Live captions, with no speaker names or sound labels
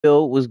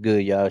Yo, what's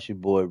good, y'all? It's your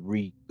boy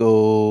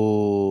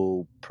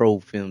Rico, Pro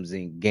Films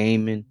and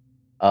Gaming.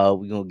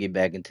 We're gonna get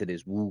back into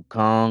this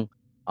Wukong.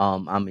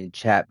 I'm in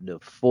chapter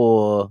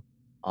 4.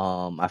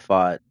 I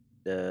fought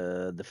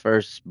the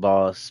first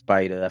boss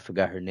spider. I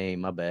forgot her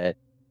name, my bad.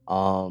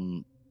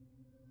 Um,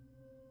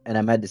 and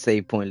I'm at the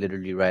save point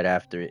literally right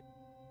after it.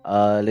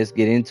 Let's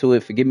get into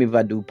it. Forgive me if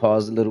I do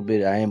pause a little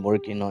bit. I am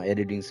working on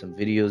editing some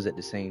videos at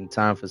the same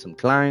time for some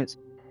clients.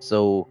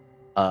 So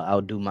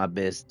I'll do my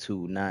best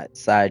to not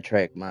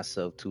sidetrack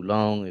myself too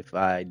long. If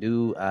I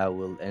do, I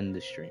will end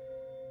the stream.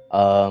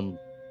 Um,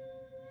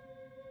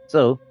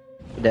 so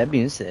with that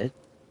being said,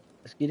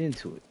 let's get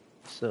into it.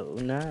 So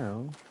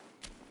now,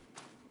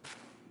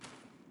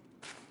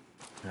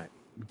 all right,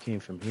 we came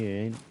from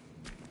here, ain't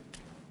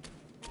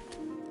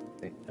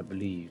I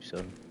believe so.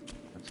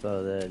 I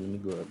saw that. Let me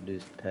go up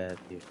this path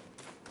here.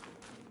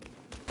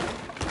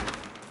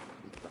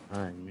 It's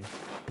behind me.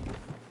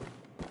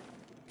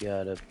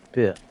 Got up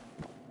here.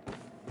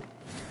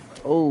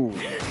 Oh,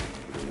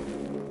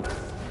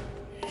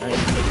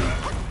 nice.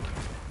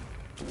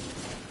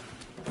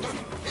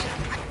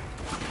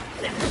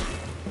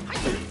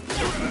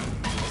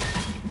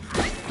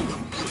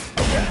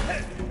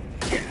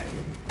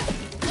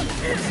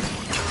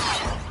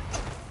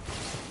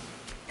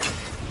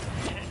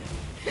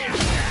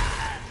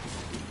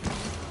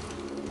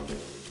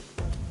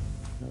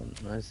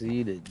 I see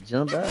you to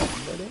jump out,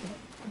 buddy.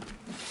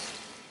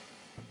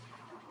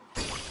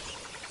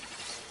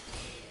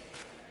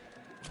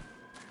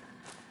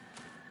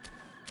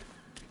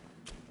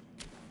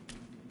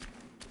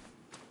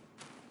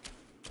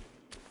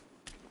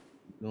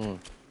 Going.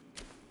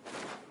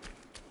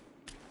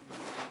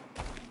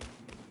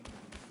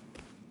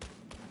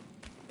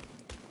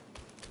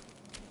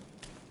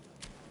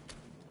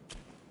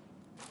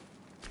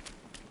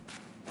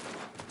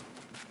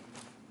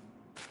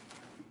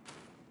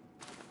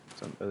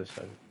 It's on the other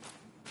side.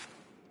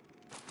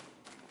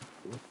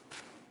 Cool.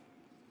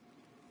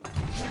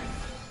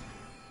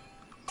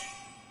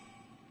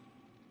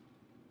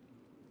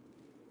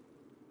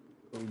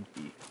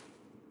 Okay.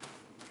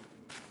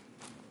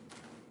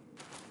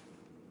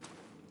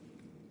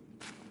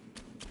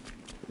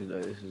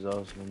 This is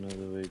also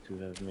another way to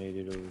have made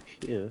it over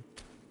here.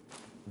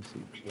 Let's see,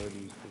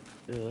 bloody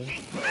there.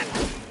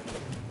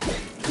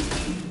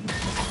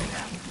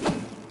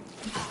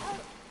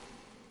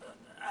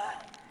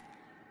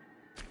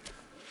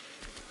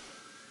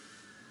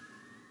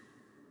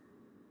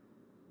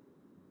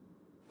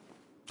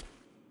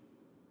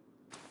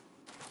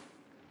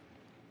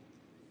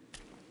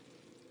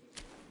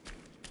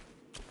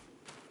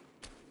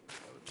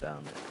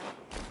 Down there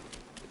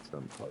at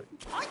some point.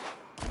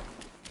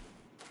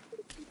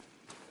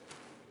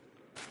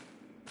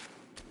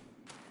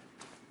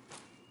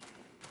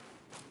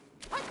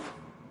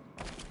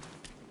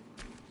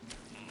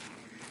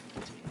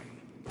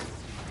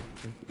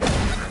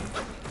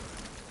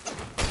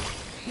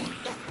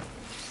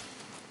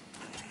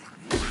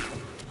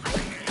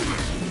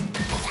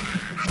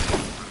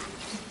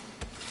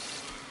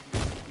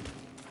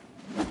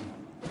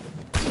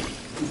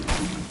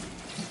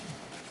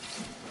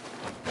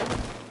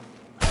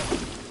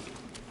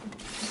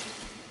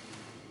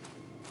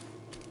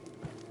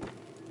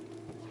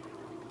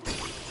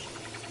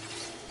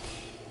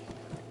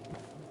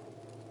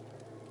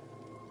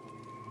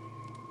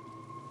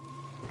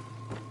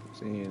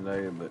 Seeing you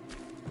later, but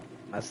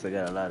I still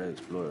got a lot to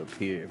explore up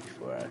here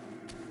before I.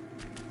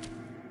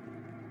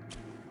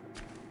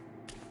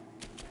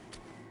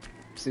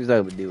 Seems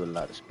like we deal with a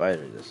lot of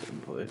spiders at some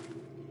point.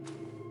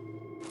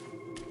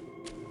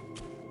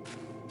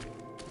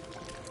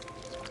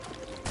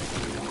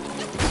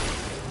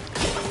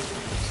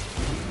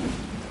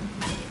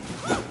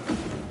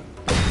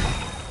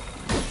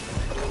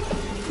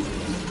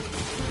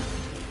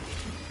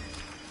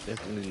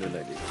 Definitely look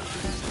like it.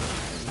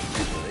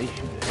 Oh, they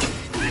shoot it.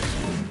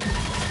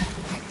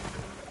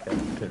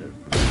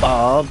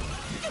 Bob.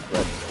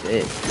 What's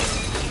this?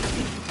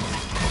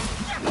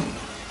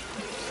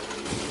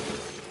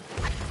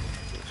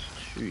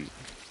 Street.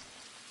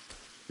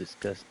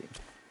 Disgusting.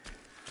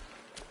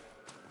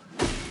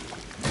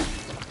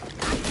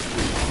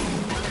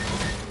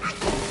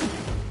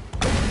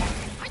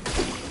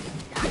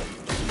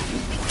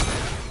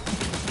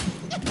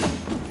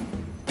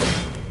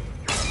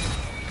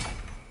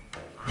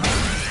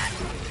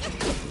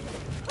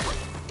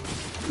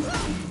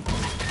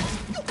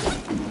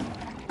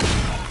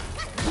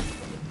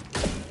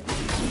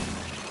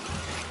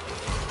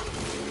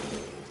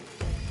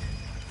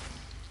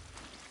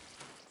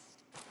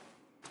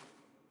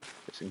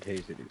 Just in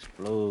case it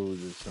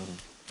explodes or something.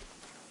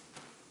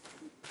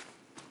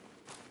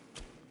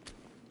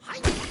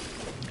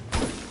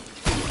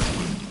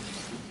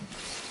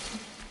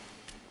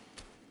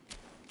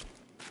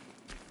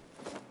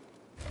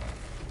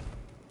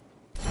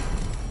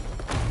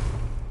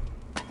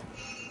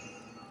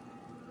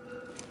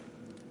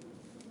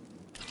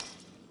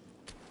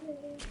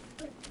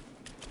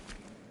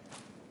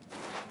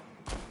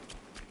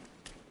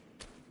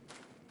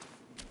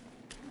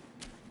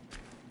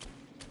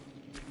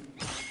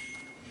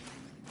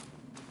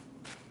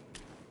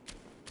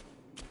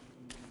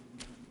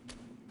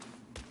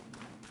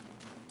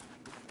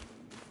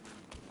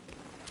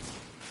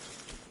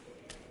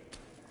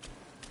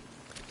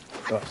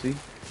 Oh, see?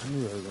 I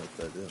knew I was gonna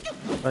start doing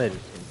spiders.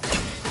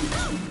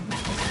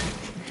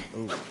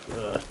 Oh,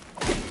 God.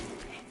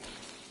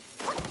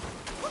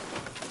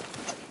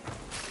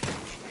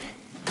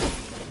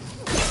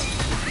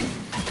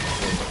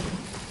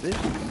 This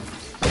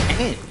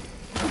man.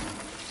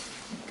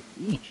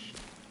 Yeesh.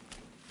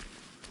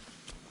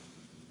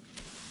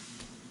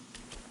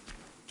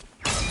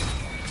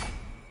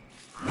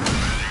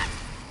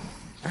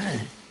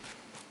 Man.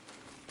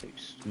 They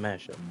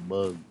smash a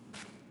bug.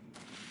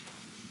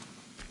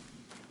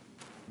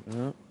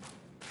 Huh?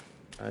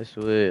 I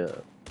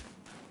swear.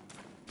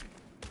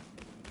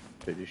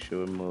 Pretty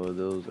sure more of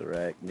those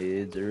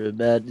arachnids are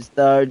about to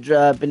start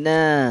dropping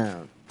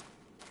down.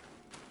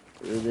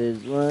 So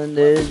there's one,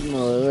 there's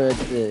more right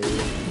there.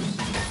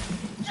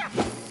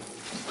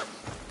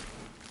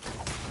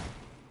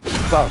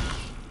 Fuck.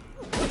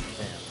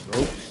 Damn,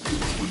 ropes.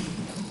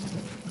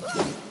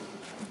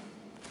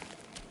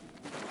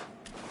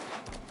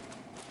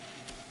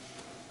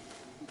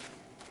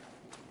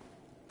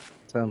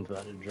 Something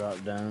about to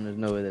drop down. There's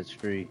no way that's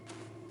free.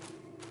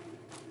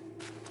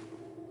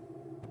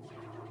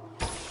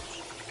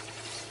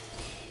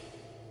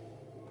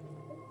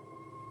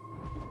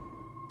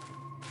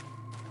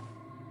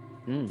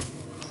 Hmm.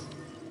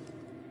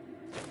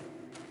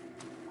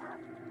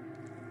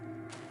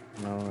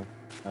 No,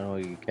 I don't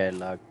want to get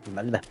cataloged.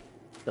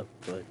 The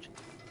fudge.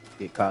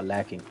 Get caught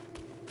lacking.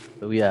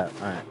 So yeah,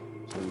 alright.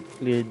 So we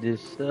cleared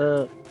this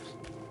up.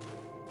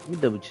 Let me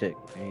double check.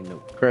 Ain't no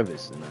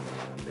crevice or nothing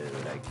around there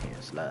that I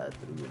can't slide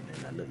through and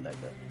then I look like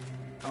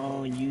a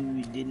oh,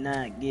 you did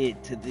not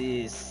get to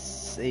this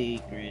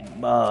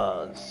sacred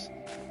boss.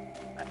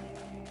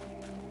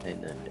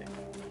 Ain't nothing there.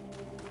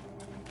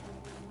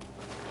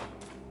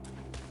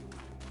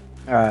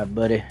 Alright,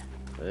 buddy.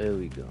 There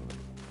we go.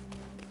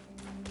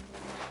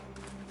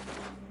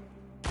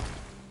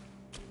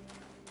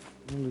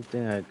 Only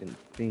thing I can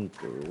think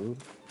of,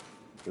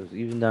 because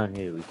even down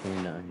here, we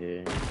came down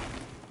here.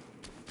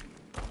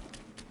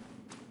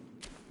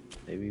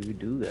 Maybe we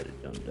do gotta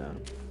jump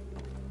down.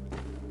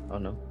 Oh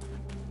no.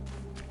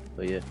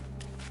 But yeah.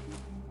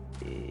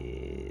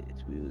 Yes,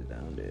 we was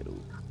down there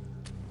though.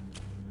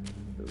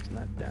 So it's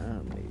not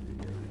down, maybe.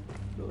 There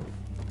we go.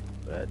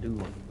 But I do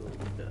want to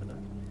go down.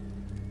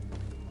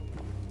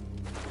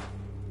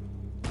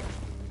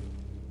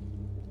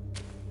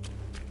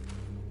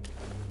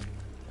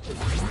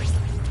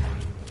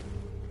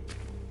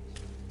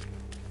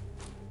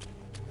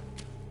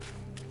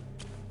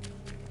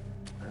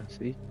 I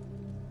see.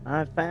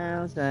 I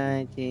found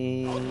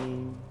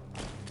something.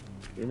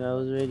 You know, I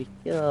was ready to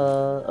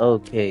go.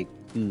 Okay,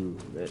 cool.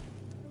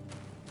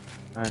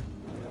 Alright,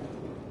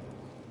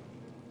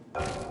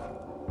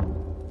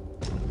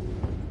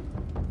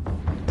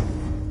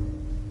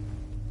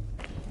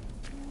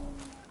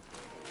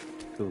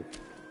 cool.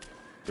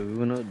 So we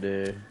went up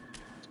there.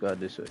 Let's go out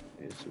this way.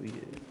 Yes, we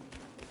did.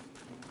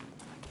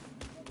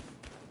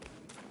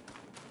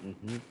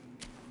 Mm-hmm.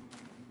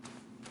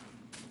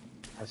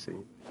 I see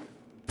it.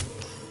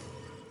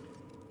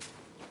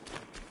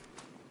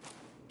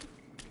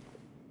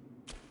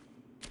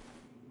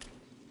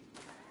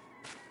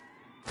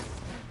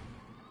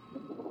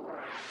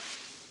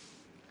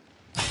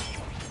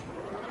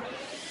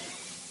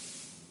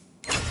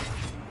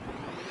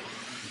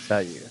 It's how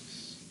you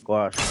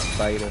squash a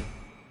spider.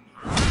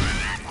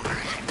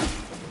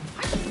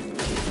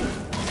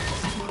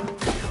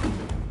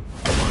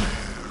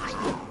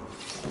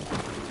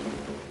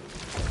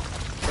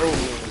 Oh,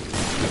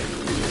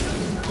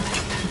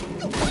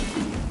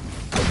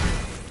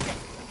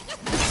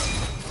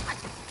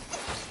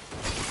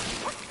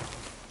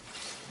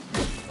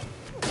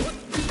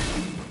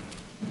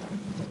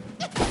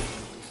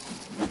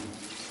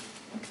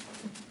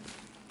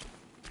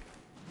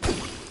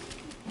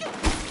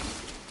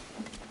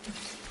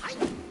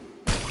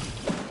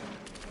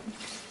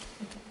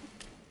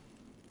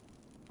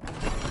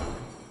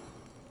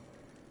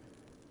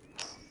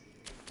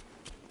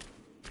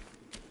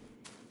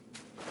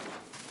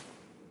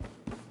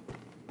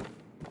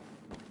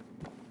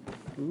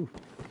 ooh,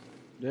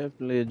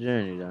 definitely a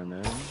journey down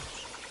there.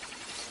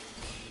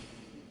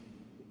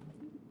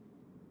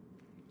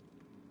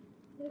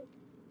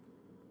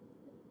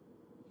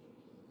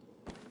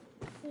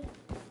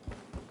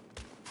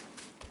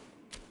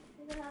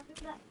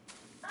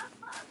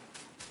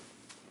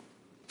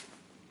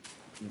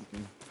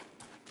 Mm-mm.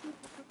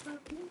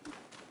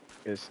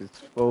 Guess it's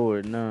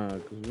forward now,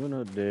 because we went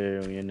up there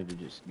and we ended up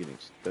just getting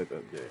stuck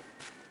up there.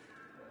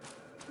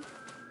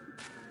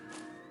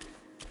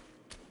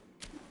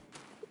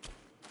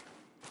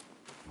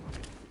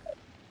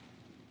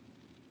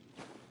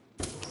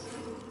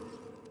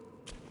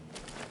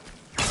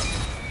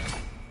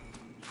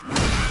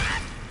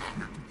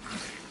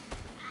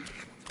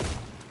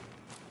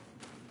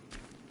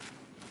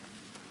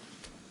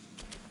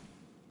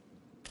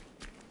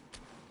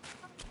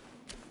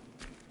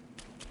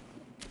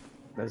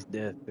 That's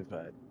death if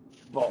I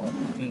fall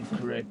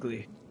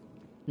incorrectly.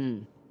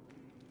 Hmm.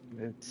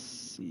 Let's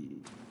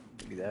see.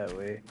 Maybe that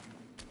way.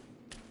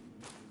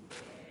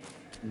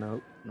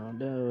 Nope, not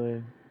that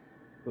way.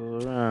 Go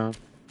around.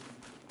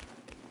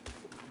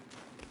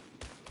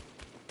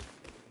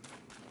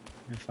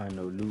 Can't find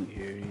no loot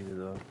here either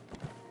though.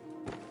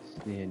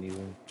 See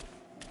anything?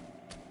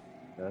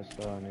 I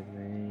saw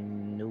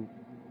anything? Nope.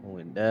 I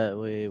went that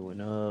way,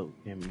 went up,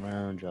 came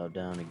around, dropped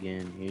down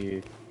again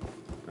here.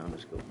 Now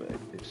let's go back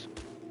this way.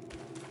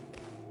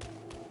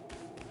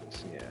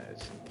 Yeah, it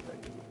seems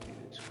like it would be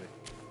this way.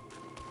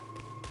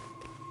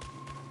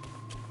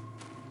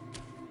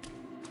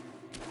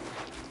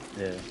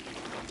 Yeah.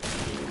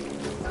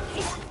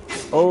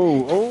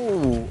 Oh,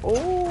 oh, oh.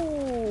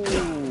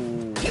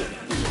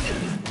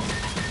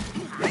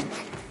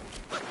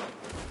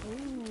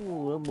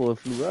 Oh, that boy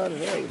flew out of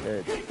that with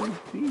that 2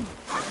 feet.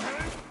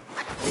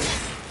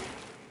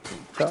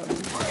 Caught me.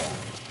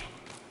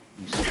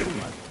 You spit in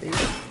my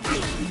face.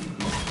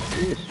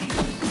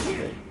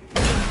 Disrespect.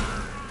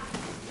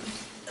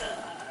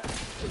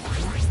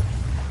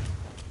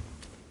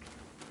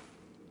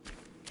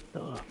 The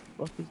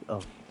fuck is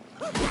oh.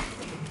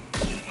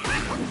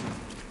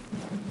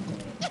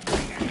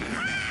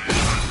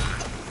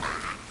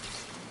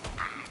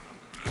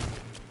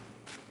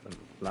 Some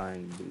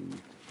flying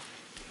dudes.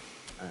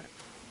 Alright,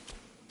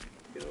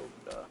 get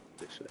over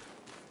this way.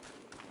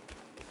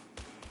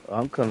 Oh,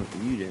 I'm coming for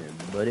you then,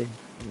 buddy. You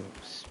gonna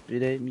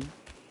spit at me?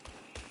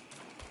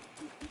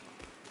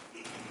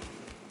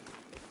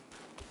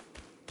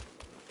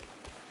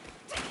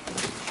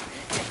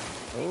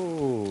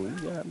 Oh, you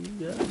got me,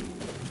 you got me.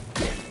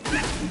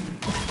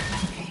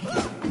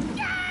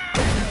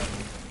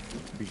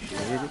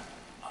 Appreciate it.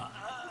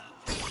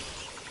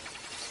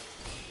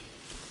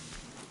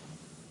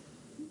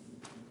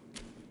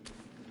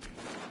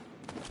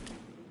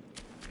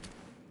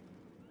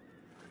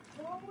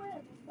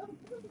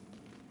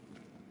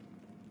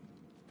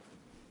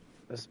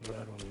 That's what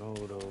I don't know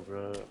though,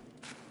 bro.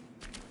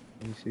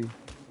 Let me see.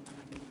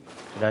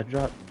 Should I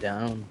drop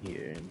down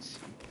here and see?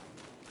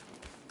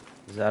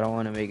 Because I don't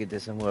want to make it to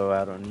somewhere where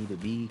I don't need to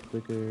be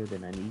quicker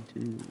than I need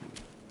to.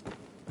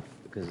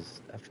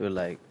 Because I feel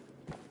like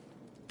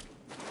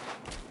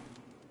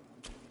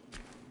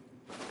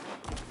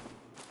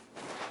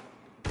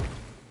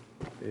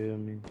feel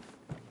me?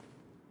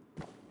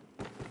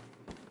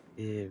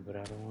 Yeah, but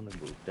I don't want to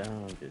go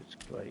down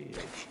just quite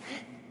yet.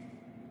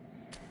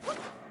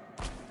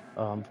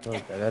 Oh, I'm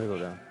fucked. I gotta go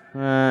down.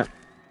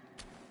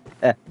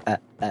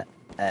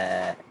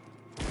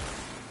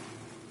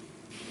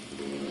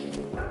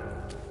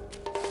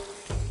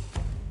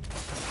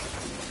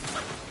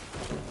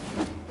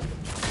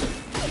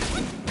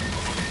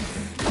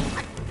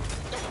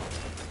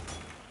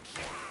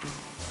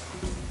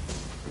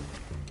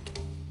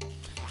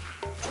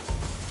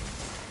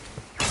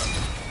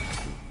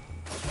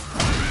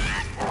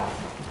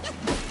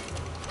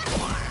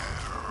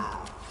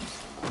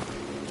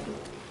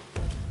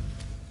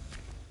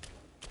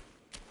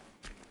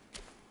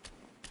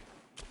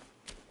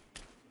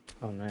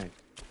 Oh, nice.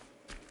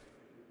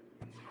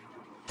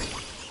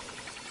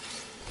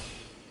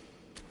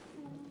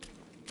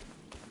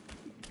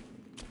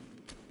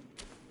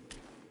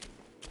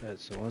 Alright,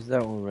 so once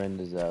that one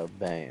renders out,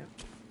 bam.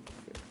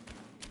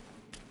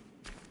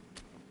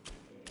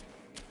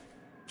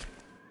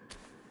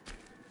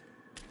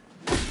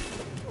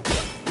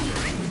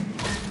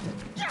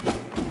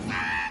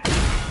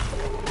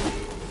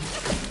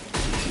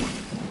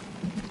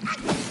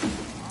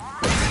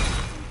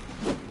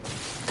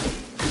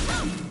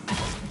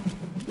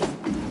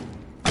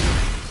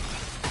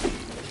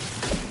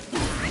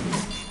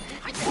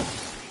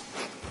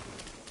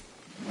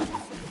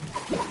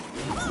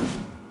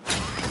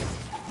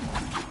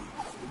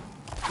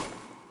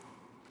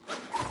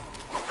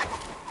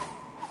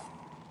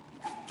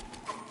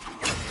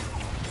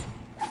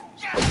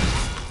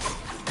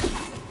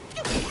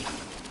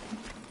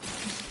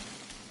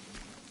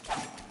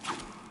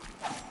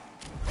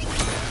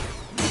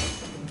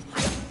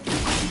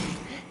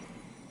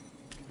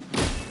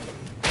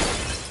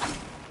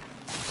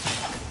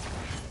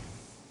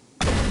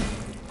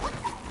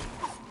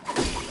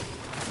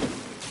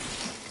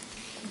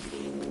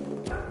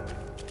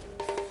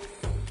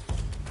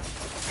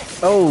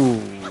 Oh,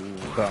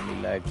 got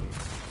me lagging.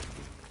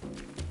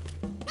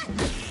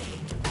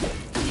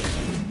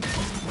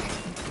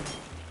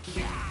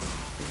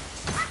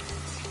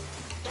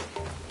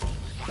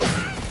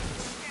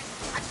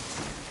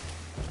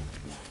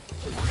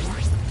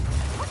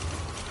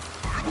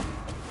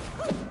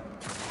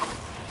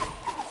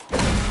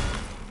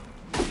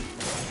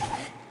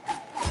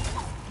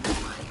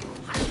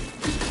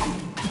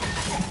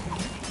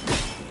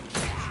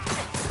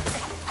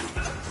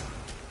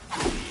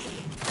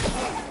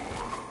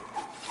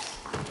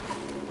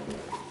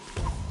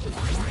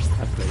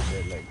 I played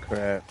that like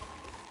crap.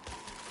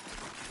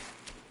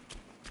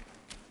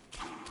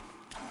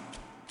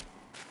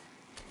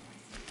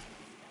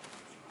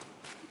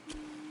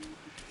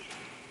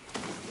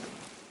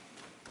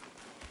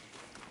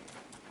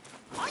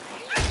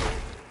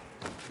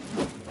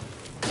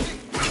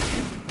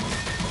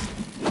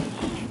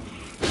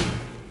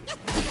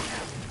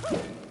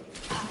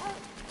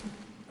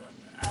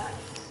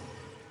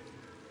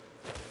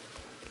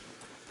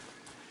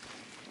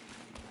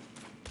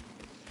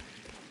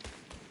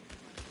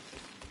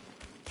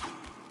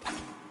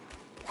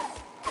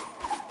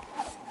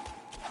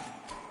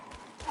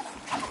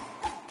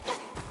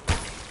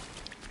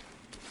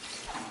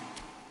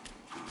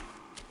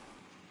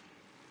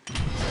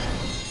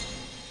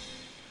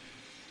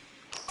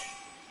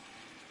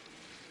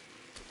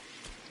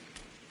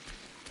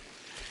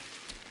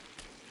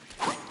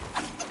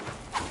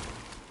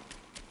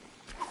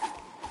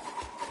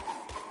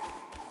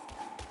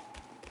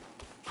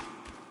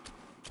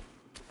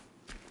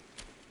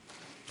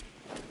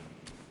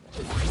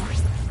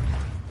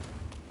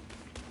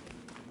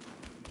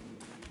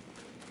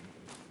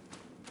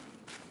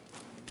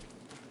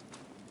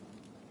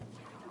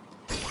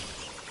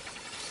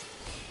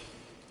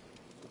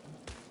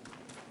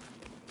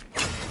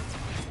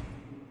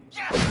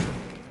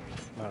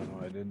 don't know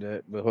why I did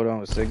that, but hold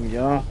on a second,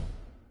 y'all.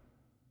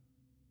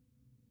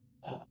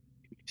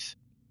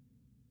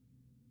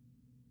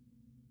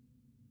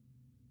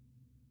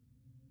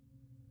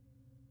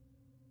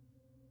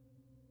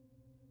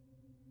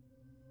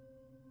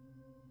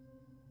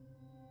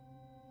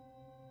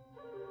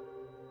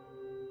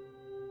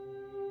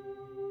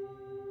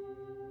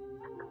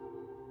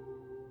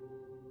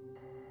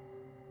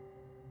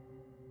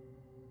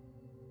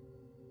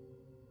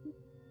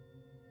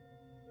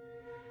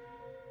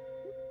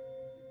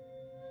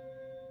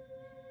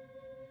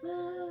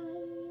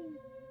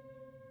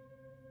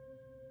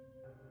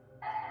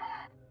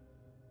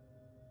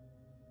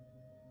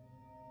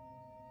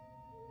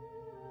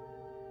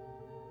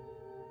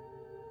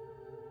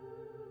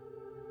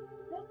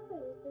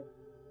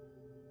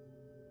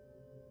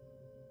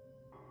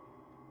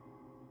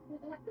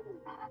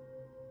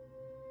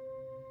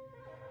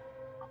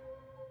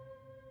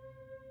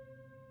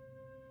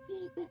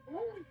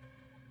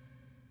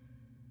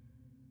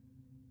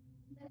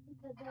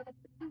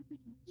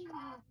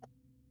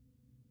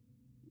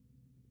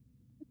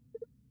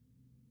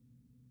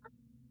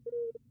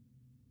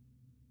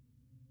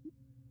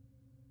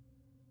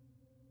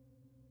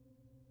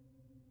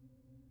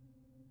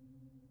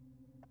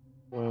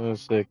 One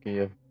second,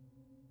 yeah.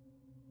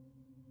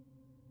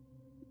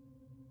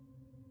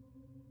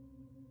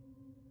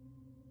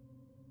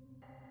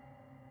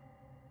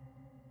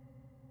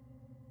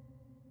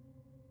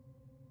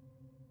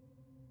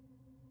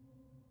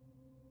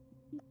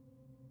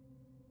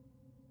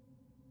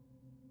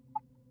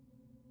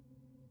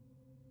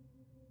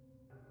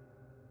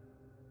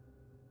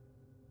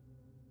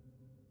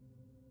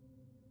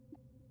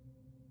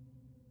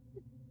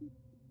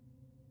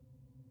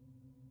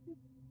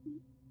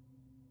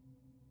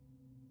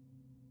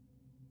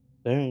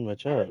 There ain't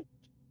much up.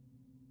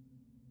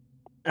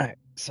 All right,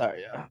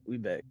 sorry, y'all. We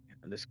back.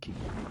 Let's keep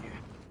moving here.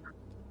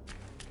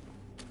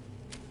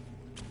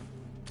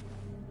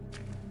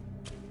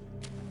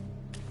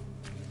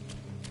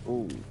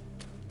 Oh,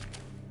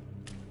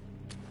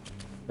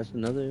 that's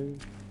another.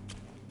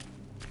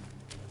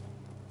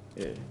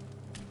 Yeah.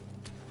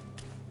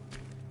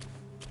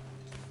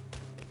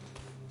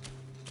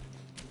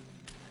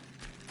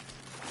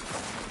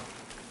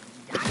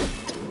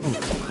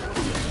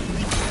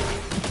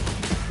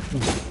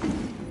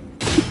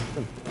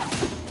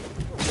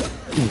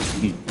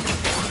 Excuse me.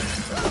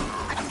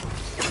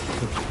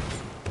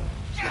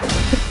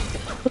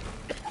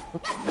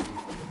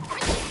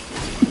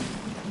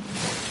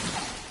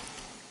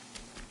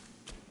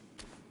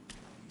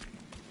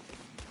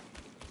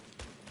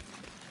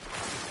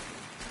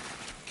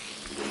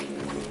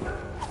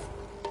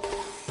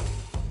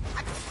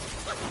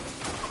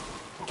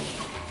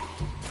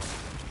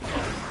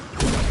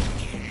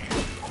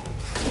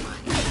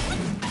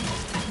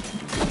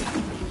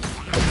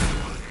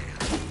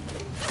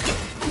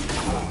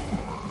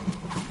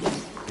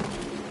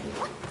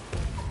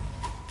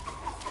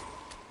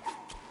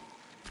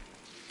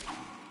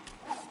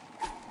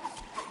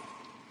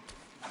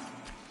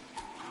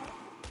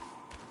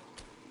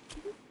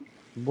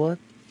 What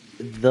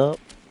the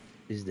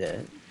is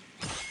that?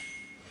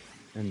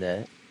 And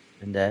that,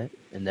 and that,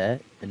 and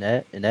that, and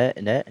that, and that,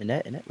 and that, and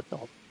that, and that. What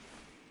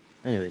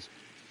the? Anyways,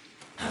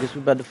 I guess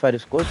we're about to fight a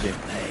scorpion.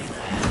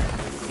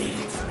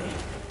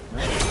 No,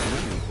 no,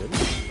 you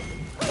couldn't.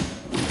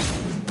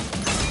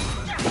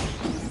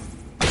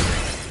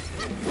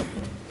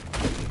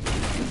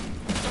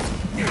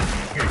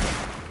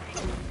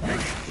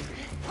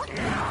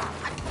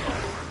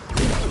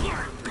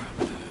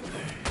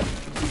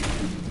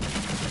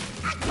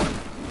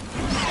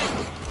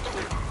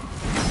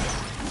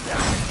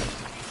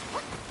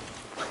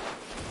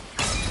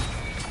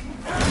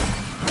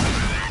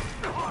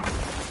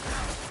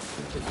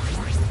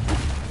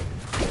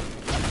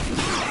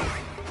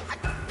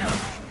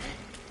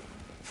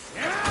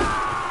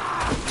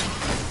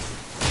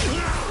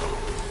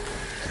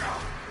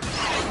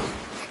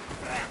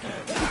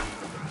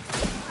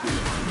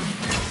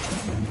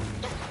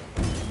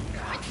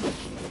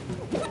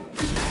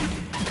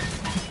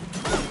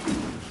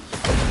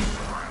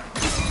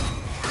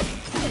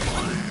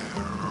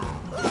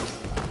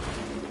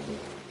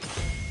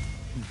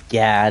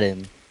 Got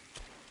him.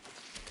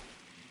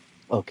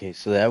 Okay,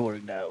 so that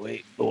worked out.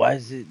 Wait, but why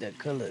is it that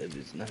color if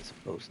it's not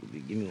supposed to be?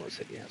 Give me 1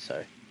 second. I'm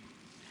sorry.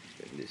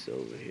 Bring this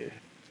over here.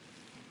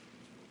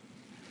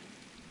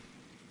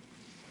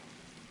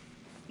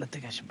 I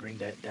think I should bring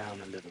that down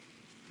a little.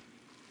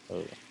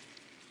 Hold on.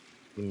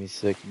 Give me a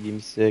second. Give me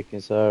a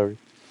second. Sorry.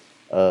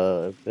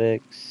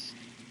 Effects.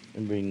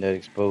 And bring that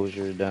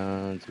exposure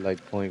down to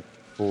like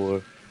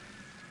 0.4.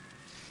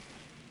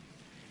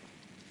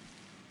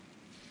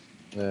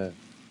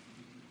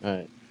 All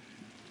right.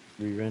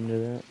 Re-render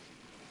that.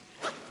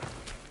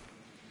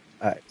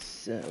 All right.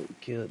 So we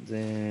killed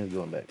them.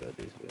 Going back out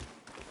this way.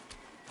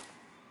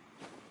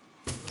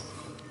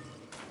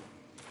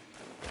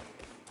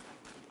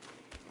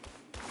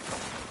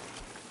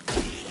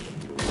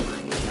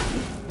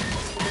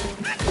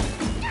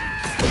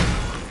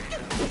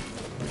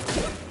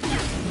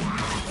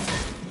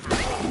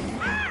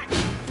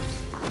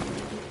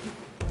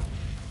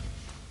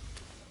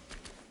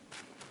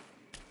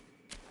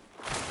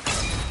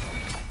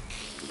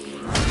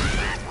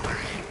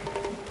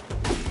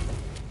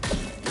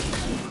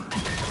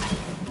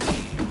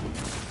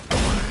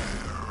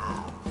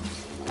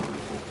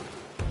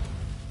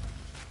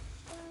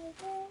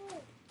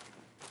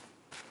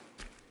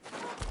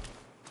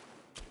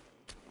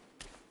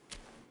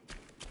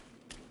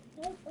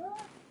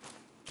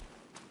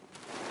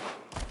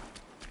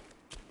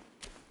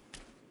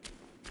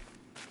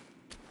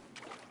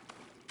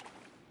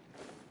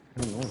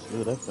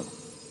 Ooh, that fella.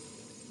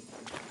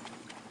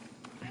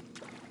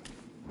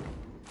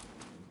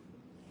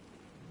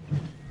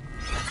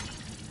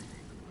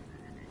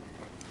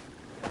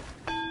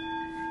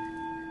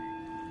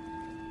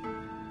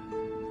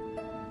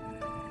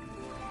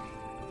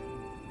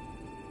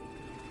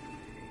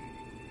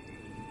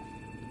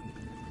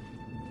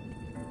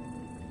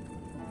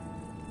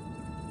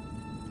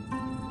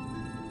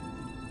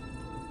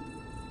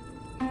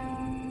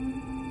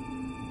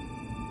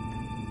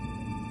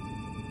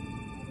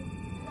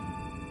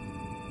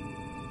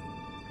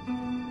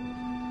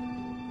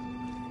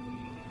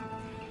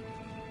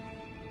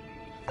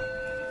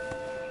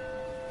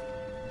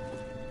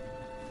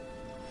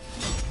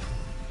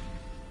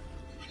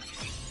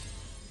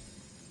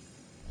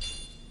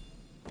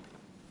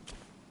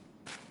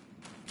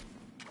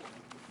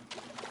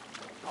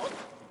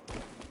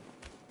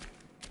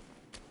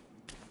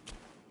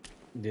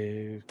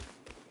 Yeah,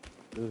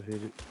 go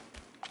hit it.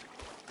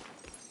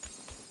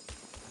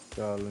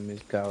 Calling me,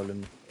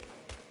 calling me.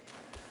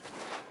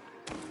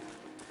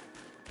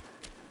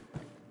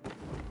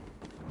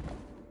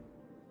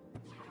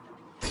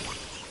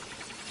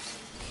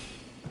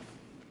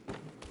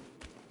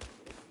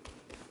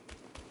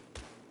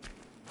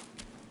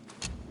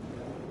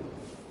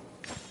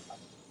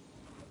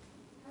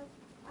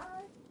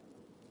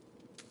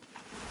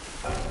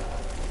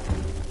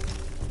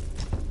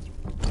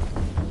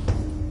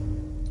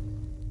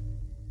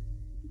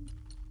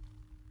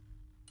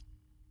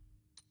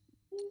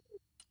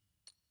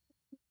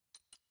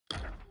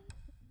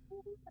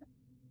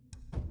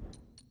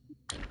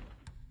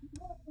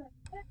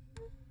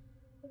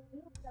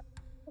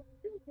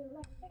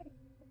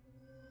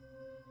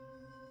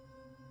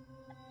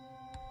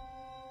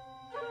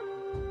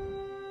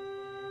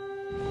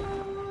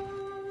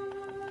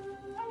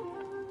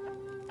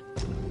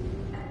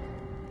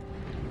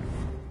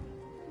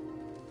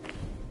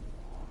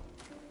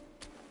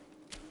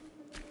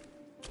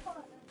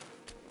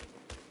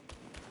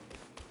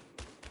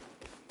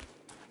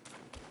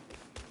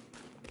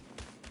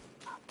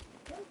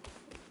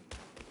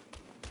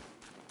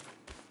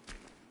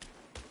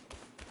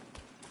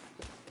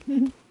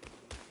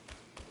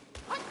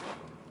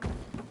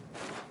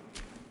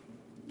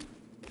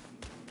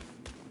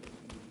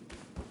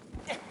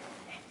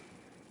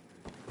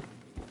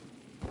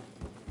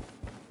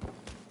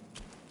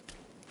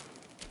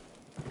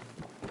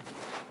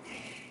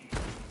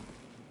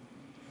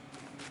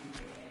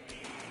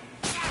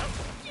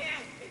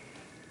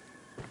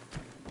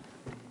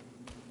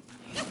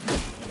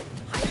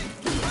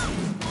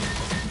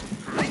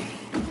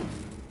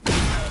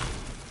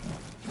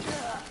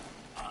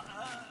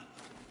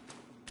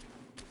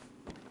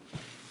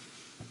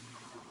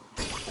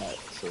 Alright,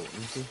 so let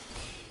me see.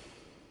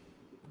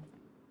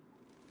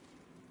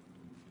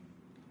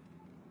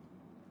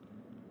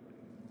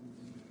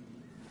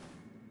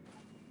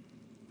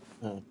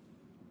 Huh.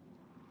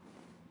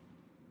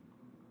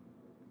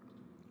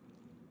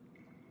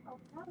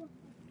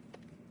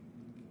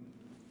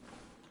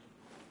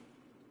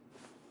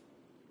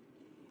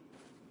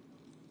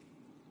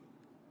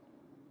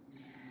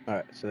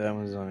 Alright, so that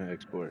one's on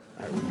export.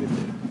 Alright, we're good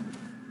there.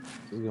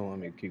 So it's gonna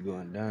want me to keep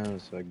going down,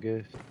 so I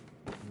guess.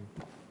 Mm.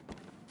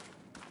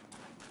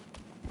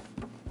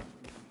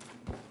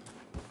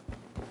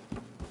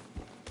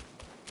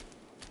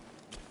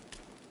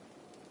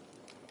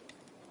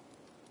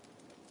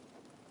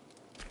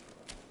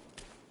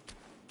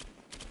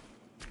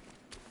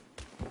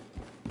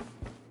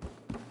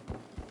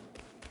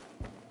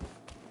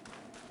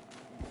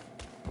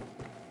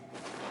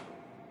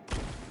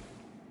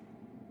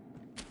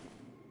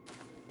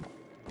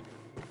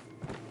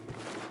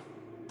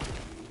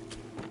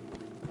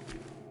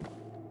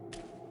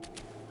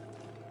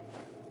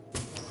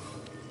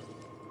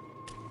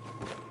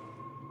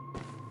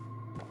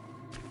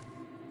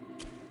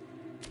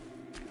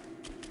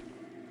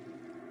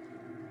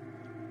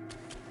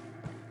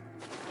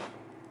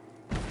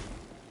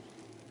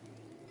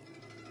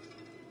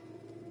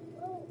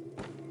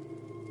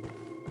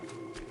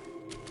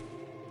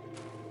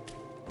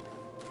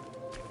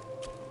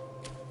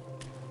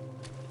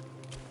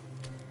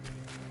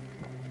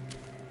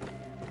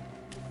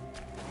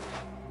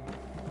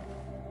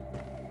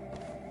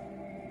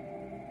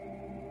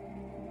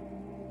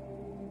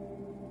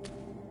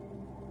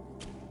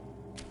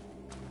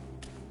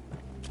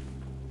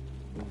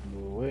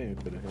 We're waiting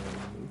for the hand.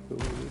 We cool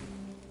with it.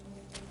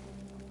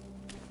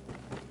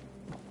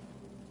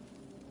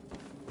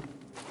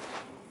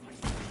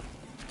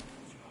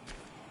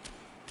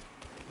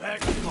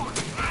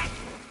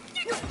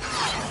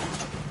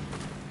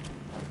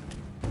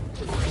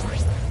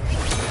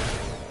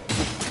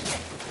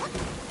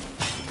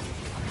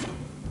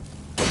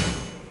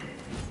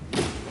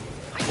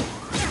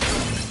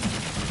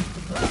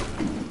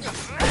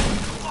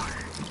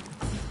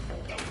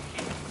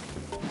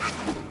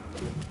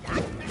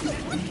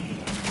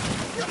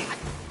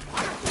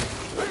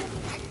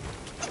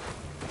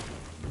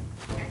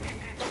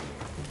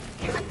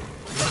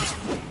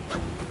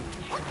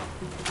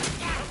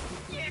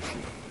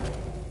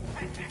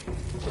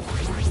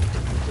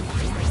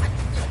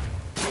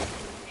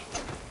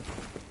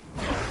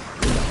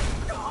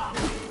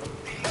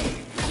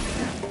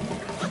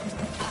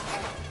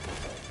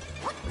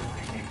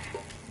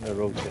 No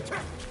rotate.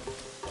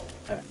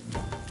 All right.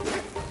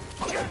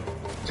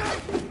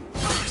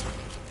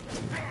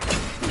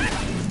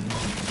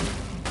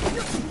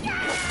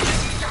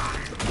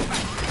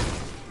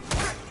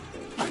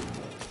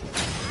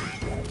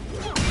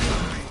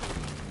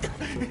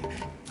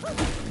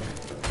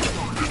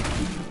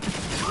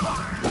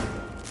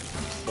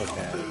 Fuck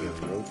out of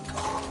here, rope.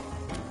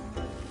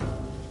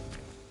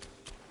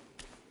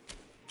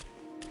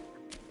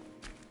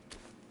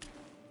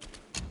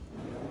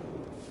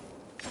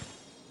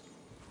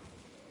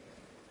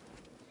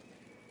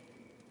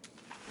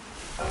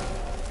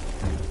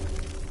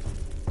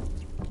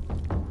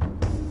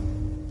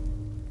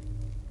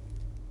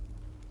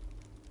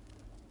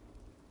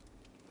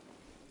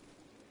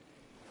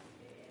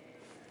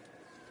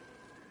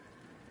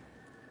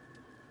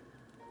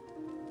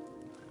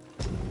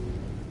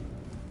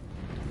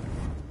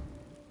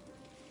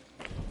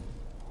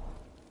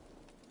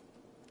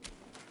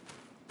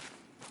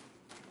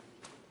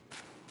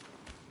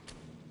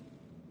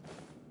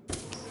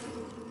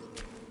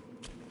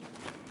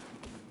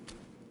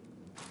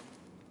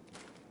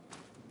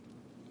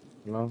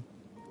 No. All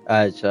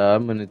right, y'all.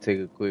 I'm gonna take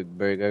a quick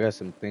break. I got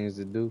some things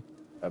to do.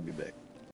 I'll be back.